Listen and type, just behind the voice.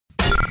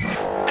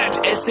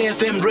at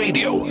SAFM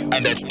Radio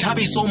and at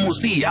Tabiso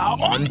Musia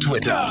on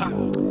Twitter.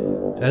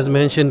 As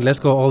mentioned, let's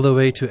go all the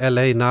way to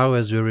LA now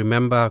as we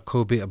remember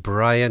Kobe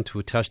Bryant,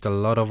 who touched a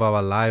lot of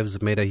our lives,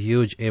 made a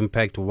huge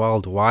impact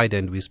worldwide.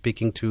 And we're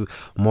speaking to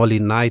Molly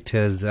Knight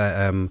as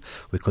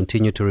we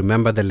continue to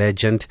remember the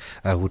legend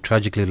who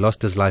tragically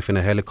lost his life in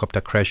a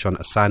helicopter crash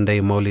on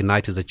Sunday. Molly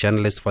Knight is a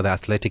journalist for The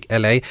Athletic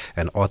LA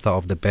and author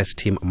of The Best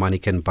Team Money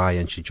Can Buy,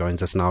 and she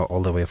joins us now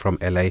all the way from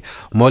LA.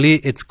 Molly,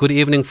 it's good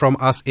evening from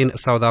us in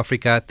South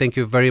Africa. Thank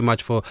you very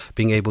much for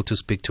being able to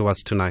speak to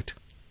us tonight.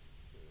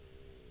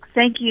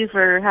 Thank you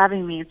for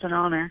having me. It's an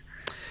honor.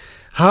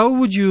 How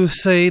would you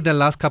say the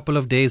last couple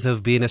of days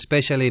have been,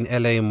 especially in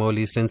LA,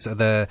 Molly, since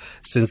the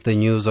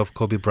news of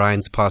Kobe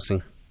Bryant's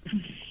passing?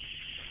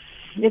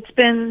 It's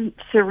been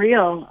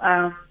surreal.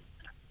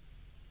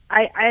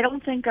 I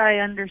don't think I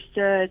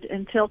understood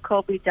until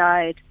Kobe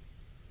died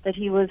that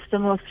he was the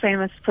most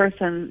famous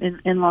person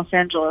in Los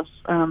Angeles.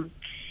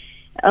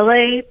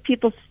 LA,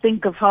 people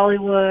think of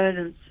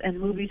Hollywood and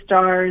movie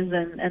stars,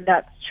 and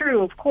that's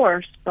true, of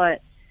course,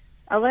 but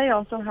LA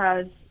also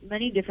has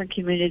many different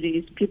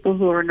communities, people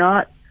who are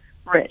not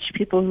rich,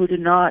 people who do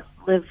not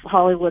live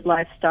Hollywood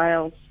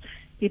lifestyles,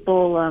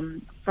 people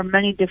from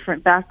many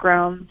different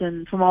backgrounds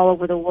and from all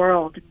over the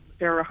world.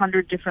 There are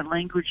 100 different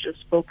languages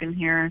spoken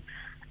here.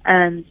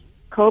 And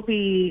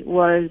Kobe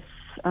was,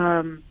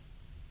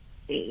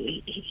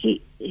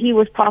 he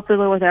was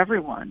popular with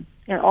everyone,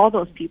 all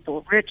those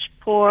people, rich,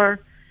 poor,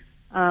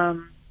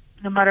 no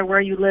matter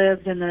where you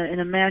lived, in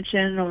a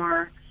mansion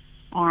or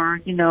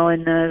in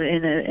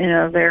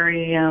a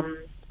very a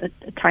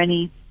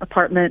tiny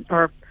apartment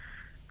or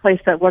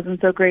place that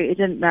wasn't so great. It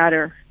didn't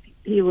matter.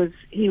 He was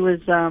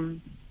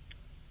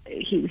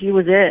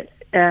it,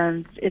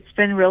 and it's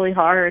been really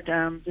hard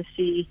to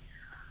see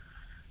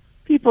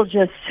people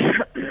just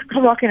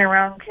walking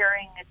around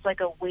carrying it's like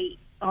a weight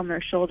on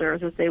their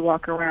shoulders as they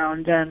walk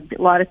around, and a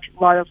lot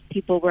of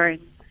people wearing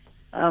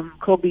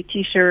Kobe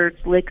T-shirts,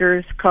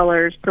 Lakers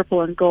colors,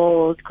 purple and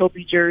gold,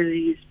 Kobe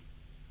jerseys.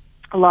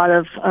 A lot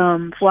of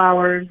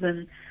flowers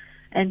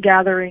and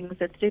gatherings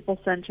at Staples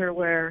Center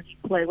where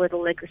the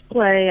Lakers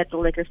play, at the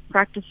Lakers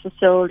practice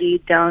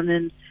facility down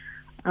in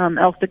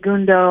El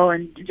Segundo,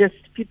 and just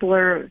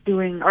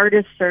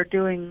artists are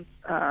doing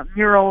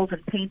murals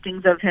and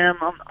paintings of him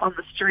on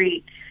the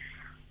street.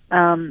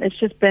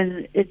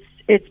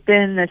 It's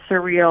been a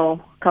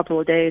surreal couple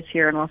of days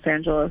here in Los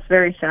Angeles.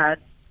 Very sad.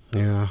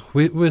 Yeah,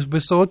 we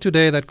saw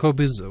today that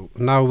Kobe's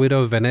now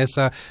widow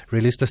Vanessa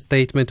released a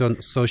statement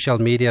on social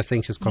media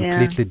saying she's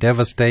completely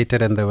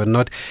devastated, and there were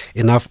not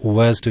enough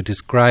words to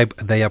describe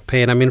their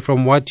pain. I mean,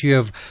 from what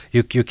you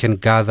can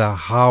gather,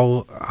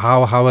 how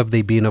have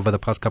they been over the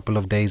past couple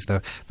of days, the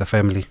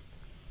family?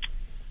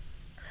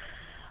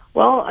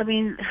 Well, I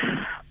mean,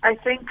 I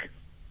think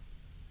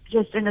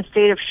just in a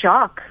state of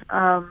shock.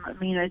 I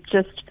mean, it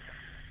just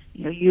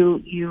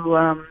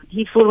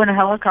he flew in a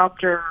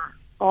helicopter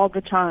all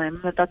the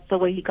time. That's the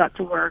way he got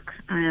to work,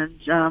 and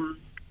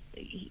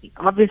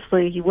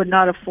obviously he would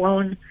not have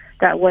flown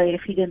that way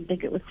if he didn't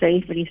think it was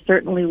safe, and he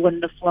certainly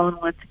wouldn't have flown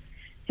with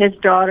his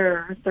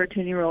daughter, his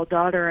 13-year-old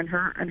daughter, and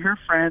her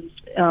friends.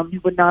 He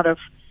would not have.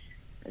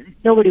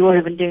 Nobody would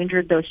have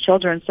endangered those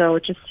children. So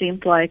it just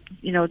seemed like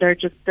they're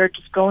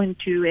just going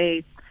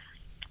to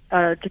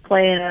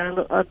play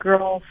in a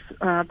girls'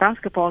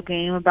 basketball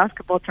game, a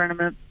basketball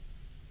tournament.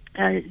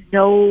 I had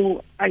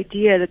no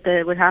idea that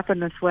it would happen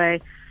this way.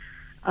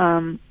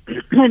 I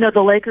know the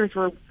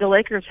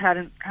Lakers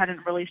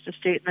hadn't released a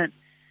statement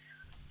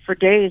for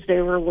days.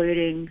 They were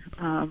waiting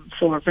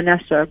for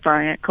Vanessa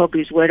Bryant,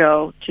 Kobe's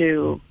widow,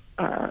 to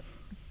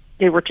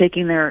they were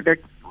taking their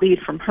lead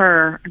from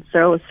her, and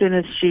so as soon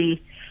as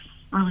she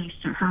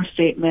released her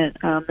statement,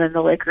 then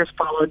the Lakers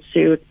followed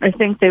suit. I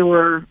think it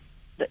was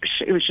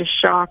just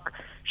shock,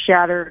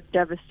 shattered,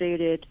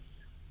 devastated,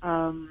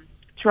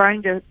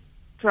 trying to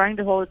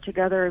hold it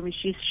together. I mean,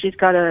 she's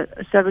got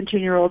a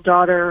 17-year-old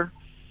daughter.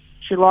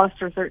 She lost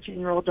her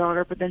 13-year-old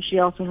daughter, but then she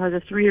also has a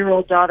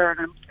 3-year-old daughter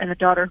and a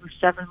daughter who's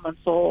 7 months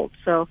old.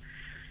 So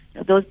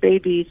those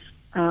babies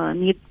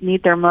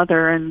need their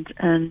mother, and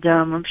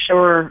I'm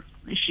sure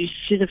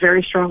she's a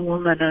very strong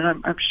woman,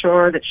 and I'm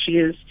sure that she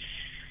is,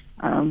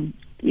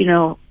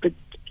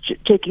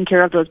 taking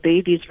care of those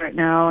babies right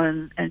now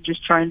and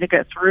just trying to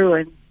get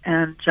through.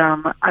 And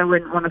I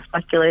wouldn't want to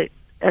speculate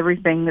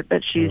everything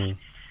that she's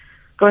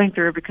going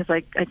through, because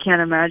I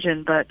can't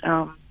imagine, but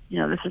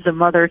this is a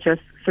mother to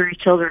 3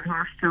 children who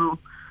are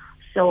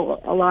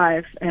still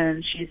alive,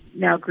 and she's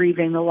now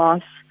grieving the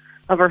loss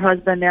of her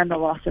husband and the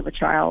loss of a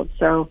child.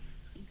 So,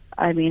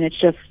 I mean, it's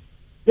just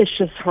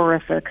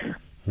horrific.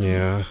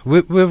 Yeah,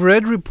 we've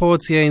read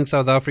reports here in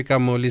South Africa,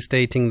 Molly,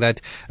 stating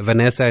that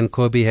Vanessa and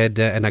Kobe had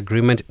an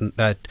agreement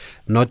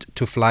not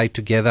to fly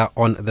together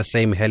on the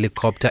same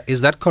helicopter.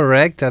 Is that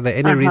correct? Are there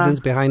any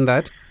reasons behind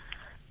that?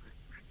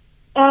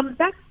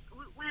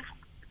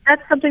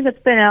 That's something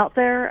that's been out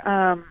there.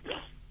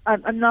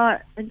 I'm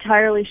not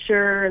entirely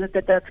sure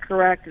that that's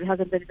correct. It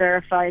hasn't been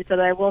verified, but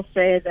I will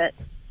say that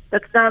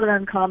that's not an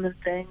uncommon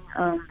thing.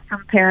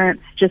 Some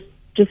parents just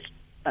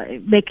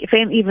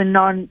even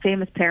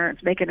non-famous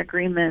parents make an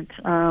agreement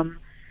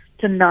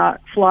to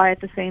not fly at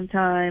the same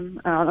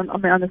time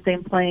on the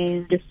same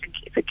plane. Just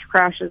if it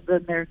crashes,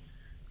 then their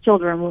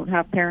children won't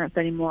have parents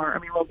anymore. I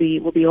mean,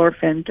 will be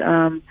orphaned.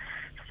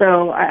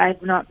 So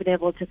I've not been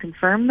able to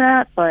confirm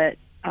that, but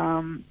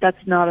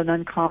that's not an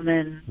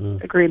uncommon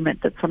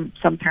agreement that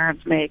some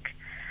parents make.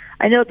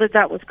 I know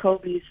that was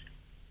Kobe's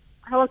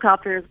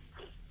helicopters.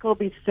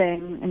 Kobe's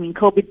thing. I mean,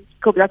 Kobe.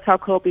 That's how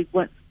Kobe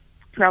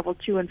traveled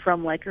to and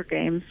from Laker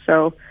games.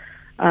 So.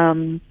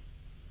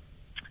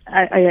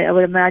 I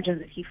would imagine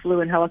that he flew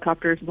in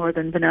helicopters more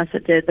than Vanessa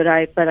did, but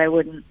I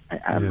wouldn't.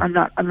 I'm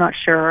not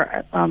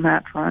sure on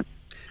that front.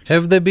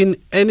 Have there been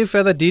any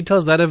further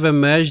details that have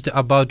emerged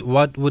about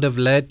what would have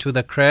led to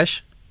the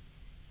crash?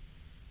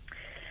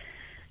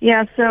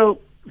 Yeah, so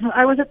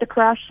I was at the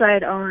crash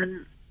site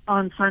on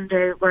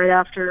Sunday right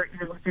after,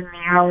 within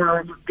the hour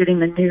of getting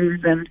the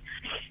news, and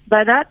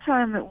by that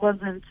time it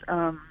wasn't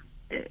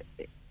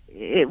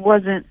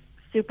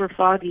super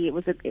foggy. It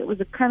was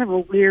a kind of a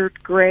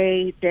weird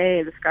gray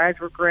day. The skies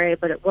were gray,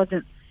 but it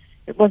wasn't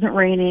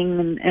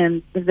raining,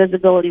 and the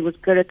visibility was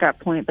good at that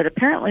point. But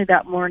apparently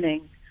that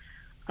morning,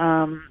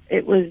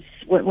 it was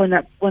when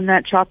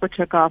that chopper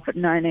took off at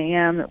 9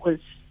 a.m. It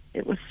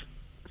was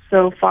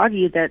so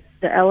foggy that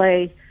the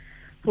LA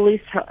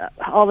police,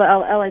 all the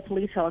LA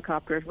police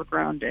helicopters were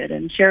grounded,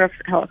 and sheriff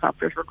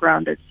helicopters were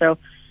grounded. So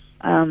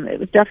it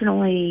was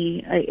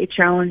definitely a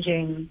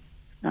challenging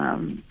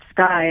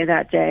sky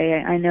that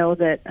day. I know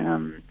that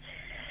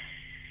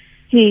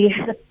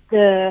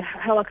the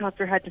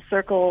helicopter had to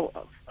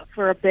circle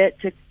for a bit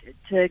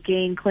to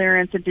gain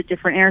clearance into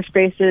different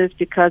airspaces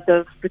because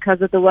of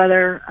the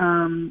weather,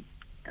 and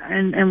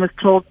was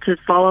told to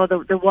follow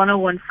the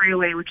 101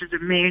 freeway, which is a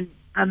main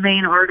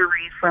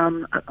artery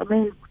from a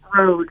main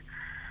road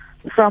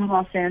from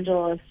Los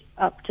Angeles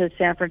up to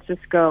San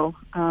Francisco,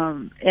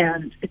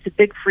 and it's a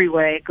big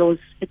freeway. It goes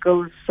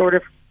sort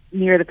of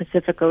near the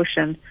Pacific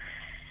Ocean.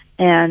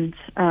 And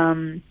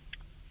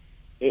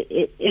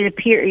it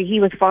appeared he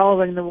was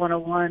following the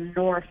 101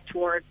 north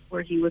toward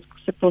where he was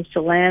supposed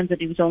to land, and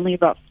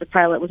the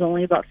pilot was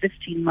only about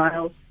 15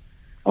 miles,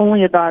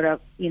 only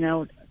about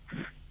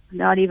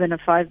not even a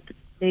 5,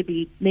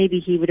 maybe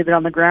he would have been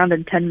on the ground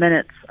in 10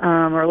 minutes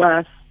or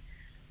less.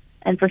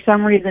 And for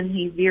some reason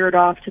he veered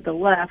off to the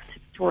left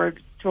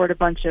toward a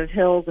bunch of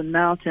hills and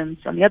mountains.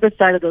 On the other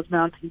side of those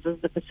mountains is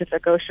the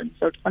Pacific Ocean,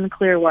 so it's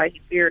unclear why he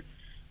veered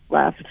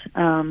left.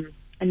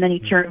 And then he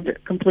turned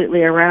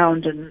completely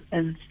around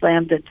and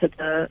slammed into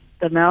the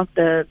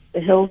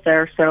hills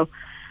there. So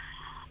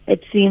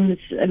it seems,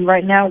 and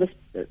right now,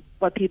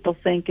 what people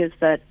think is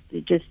that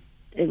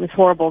it was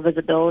horrible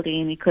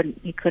visibility, and he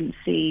couldn't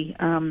see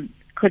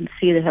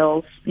the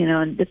hills.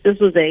 And this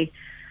was a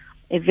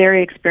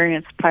very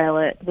experienced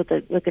pilot with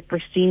a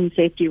pristine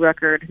safety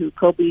record who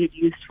Kobe had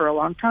used for a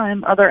long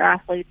time. Other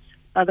athletes,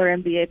 other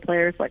NBA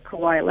players like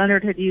Kawhi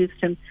Leonard had used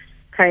him.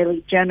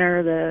 Kylie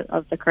Jenner,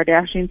 of the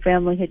Kardashian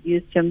family, had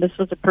used him. This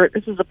was a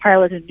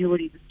pilot who knew what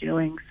he was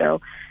doing.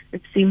 So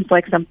it seems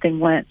like something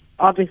went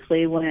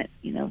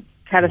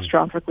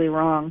catastrophically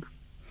wrong.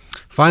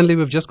 Finally,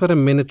 we've just got a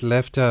minute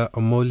left.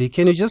 Molly,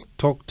 can you just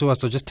talk to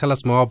us or just tell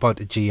us more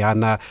about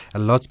Gianna? A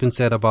lot's been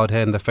said about her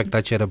and the fact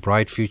that she had a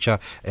bright future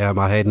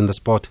ahead in the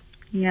sport.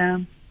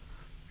 Yeah.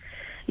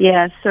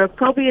 So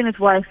Kobe and his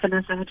wife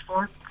Vanessa had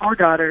four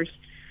daughters.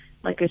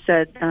 Like I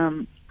said,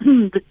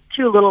 the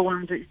two little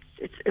ones.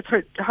 It's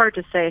hard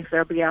to say if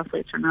they'll be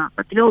athletes or not,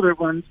 but the older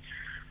ones,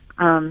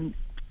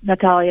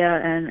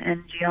 Natalia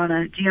and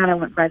Gianna. Gianna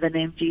went by the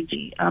name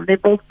Gigi. They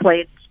both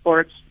played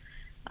sports.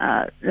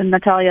 And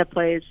Natalia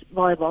plays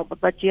volleyball,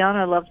 but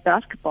Gianna loves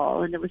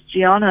basketball. And it was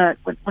Gianna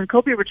when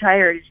Kobe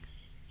retired.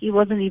 He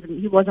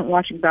wasn't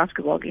watching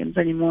basketball games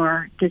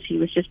anymore because he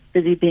was just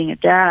busy being a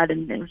dad.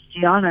 And it was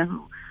Gianna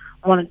who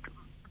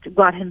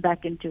got him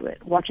back into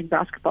it, watching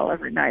basketball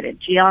every night. And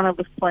Gianna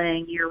was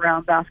playing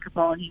year-round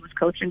basketball, and he was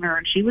coaching her,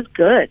 and she was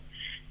good.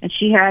 And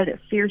she had a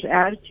fierce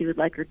attitude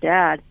like her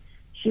dad.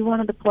 She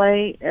wanted to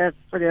play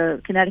for the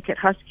Connecticut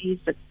Huskies.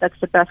 That's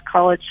the best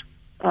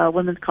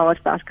women's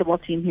college basketball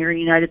team here in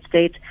the United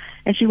States.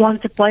 And she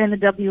wanted to play in the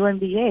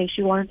WNBA.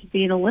 She wanted to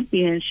be an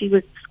Olympian. And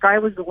sky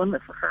was the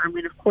limit for her. I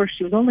mean, of course,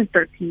 she was only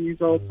 13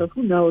 years old, so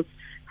who knows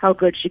how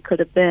good she could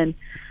have been.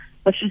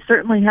 But she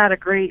certainly had a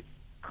great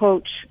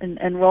coach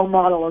and role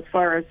model as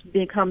far as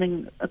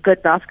becoming a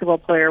good basketball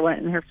player went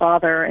in her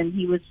father, and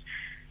he was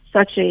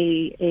such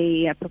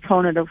a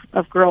proponent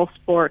of girls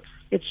sports.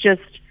 It's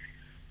just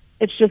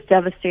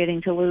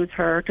devastating to lose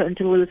her and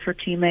to lose her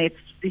teammates,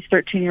 these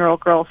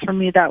 13-year-old girls. For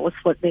me, that was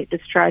what made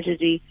this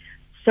tragedy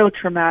so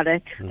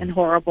traumatic and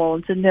horrible,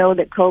 and to know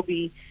that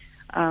Kobe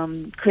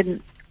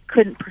couldn't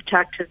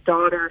protect his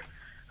daughter,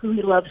 who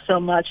he loved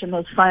so much, in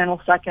those final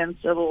seconds.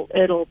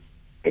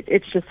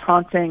 It's just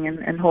haunting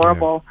and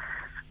horrible. Yeah.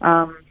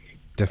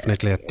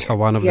 Definitely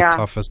one of the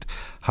toughest,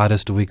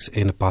 hardest weeks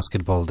in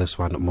basketball, this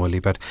one, Molly.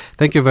 But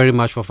thank you very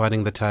much for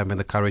finding the time and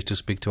the courage to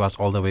speak to us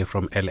all the way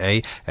from LA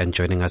and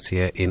joining us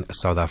here in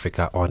South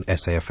Africa on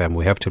SAFM.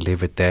 We have to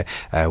leave it there.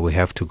 We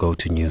have to go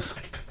to news.